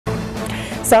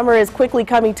Summer is quickly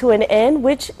coming to an end,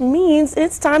 which means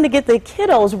it's time to get the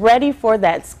kiddos ready for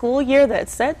that school year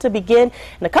that's set to begin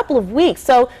in a couple of weeks.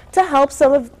 So to help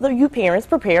some of you parents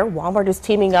prepare, Walmart is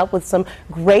teaming up with some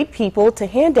great people to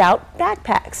hand out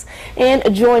backpacks.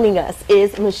 And joining us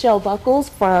is Michelle Buckles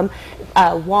from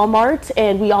Walmart,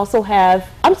 and we also have,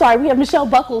 we have Michelle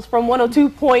Buckles from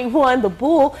 102.1 The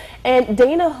Bull, and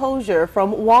Dana Hosier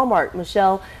from Walmart.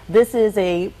 Michelle, this is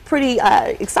a pretty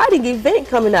exciting event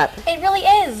coming up. It really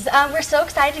is. We're so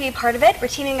excited to be a part of it. We're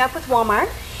teaming up with Walmart,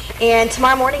 and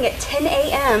tomorrow morning at 10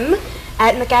 a.m.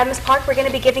 at McAdams Park, we're going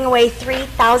to be giving away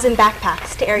 3,000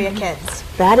 backpacks to area kids.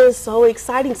 That is so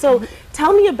exciting. So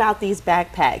tell me about these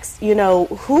backpacks. You know,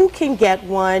 who can get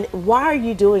one? Why are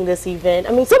you doing this event?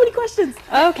 I mean, so many questions.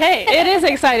 Okay, it is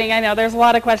exciting. I know there's a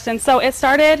lot of questions. So it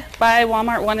started by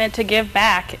Walmart wanted to give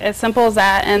back, as simple as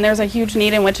that, and there's a huge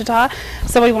need in Wichita.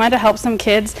 So we wanted to help some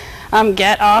kids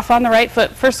get off on the right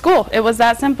foot for school. It was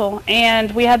that simple. And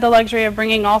we had the luxury of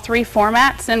bringing all three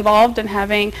formats involved and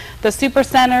having the super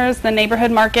centers, the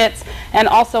neighborhood markets, and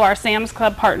also our Sam's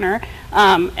Club partner.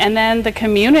 And then the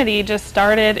community just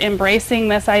started embracing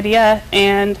this idea,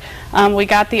 and we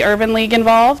got the Urban League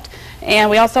involved, and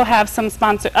we also have some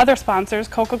other sponsors,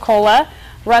 Coca-Cola,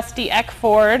 Rusty Eck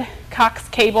Ford, Cox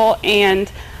Cable,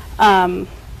 and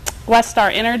West Star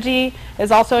Energy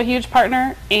is also a huge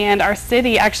partner, and our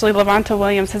city, actually Levanta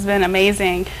Williams, has been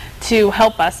amazing to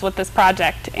help us with this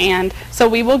project. And so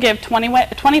we will give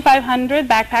 2,500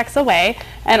 backpacks away,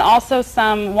 and also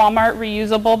some Walmart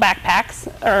reusable backpacks,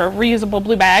 or reusable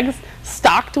blue bags,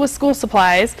 stocked with school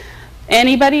supplies.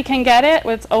 Anybody can get it.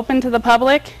 It's open to the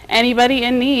public. Anybody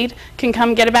in need can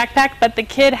come get a backpack, but the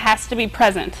kid has to be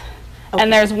present. Okay.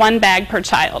 And there's one bag per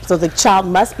child. So the child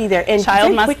must be there. And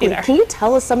child must be there. Can you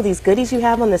tell us some of these goodies you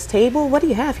have on this table? What do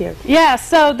you have here? Yeah,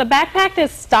 so the backpack is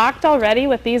stocked already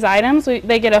with these items.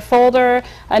 They get a folder,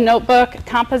 a notebook, a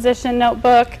composition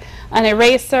notebook, an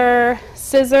eraser,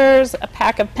 scissors, a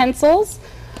pack of pencils,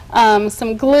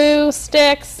 some glue,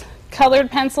 sticks, colored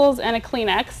pencils, and a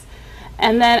Kleenex.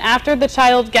 And then after the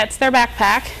child gets their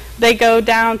backpack, they go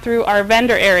down through our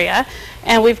vendor area,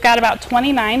 and we've got about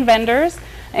 29 vendors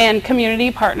and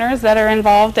community partners that are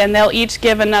involved, and they'll each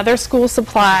give another school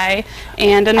supply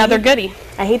and another goodie.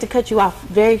 I hate to cut you off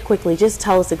very quickly. Just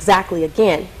tell us exactly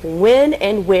again, when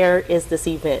and where is this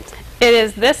event? It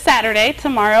is this Saturday,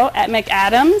 tomorrow, at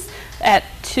McAdams at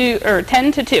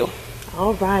 10 to 2.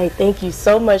 All right, thank you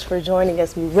so much for joining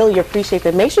us. We really appreciate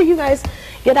that. Make sure you guys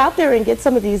get out there and get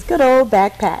some of these good old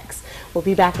backpacks. We'll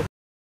be back.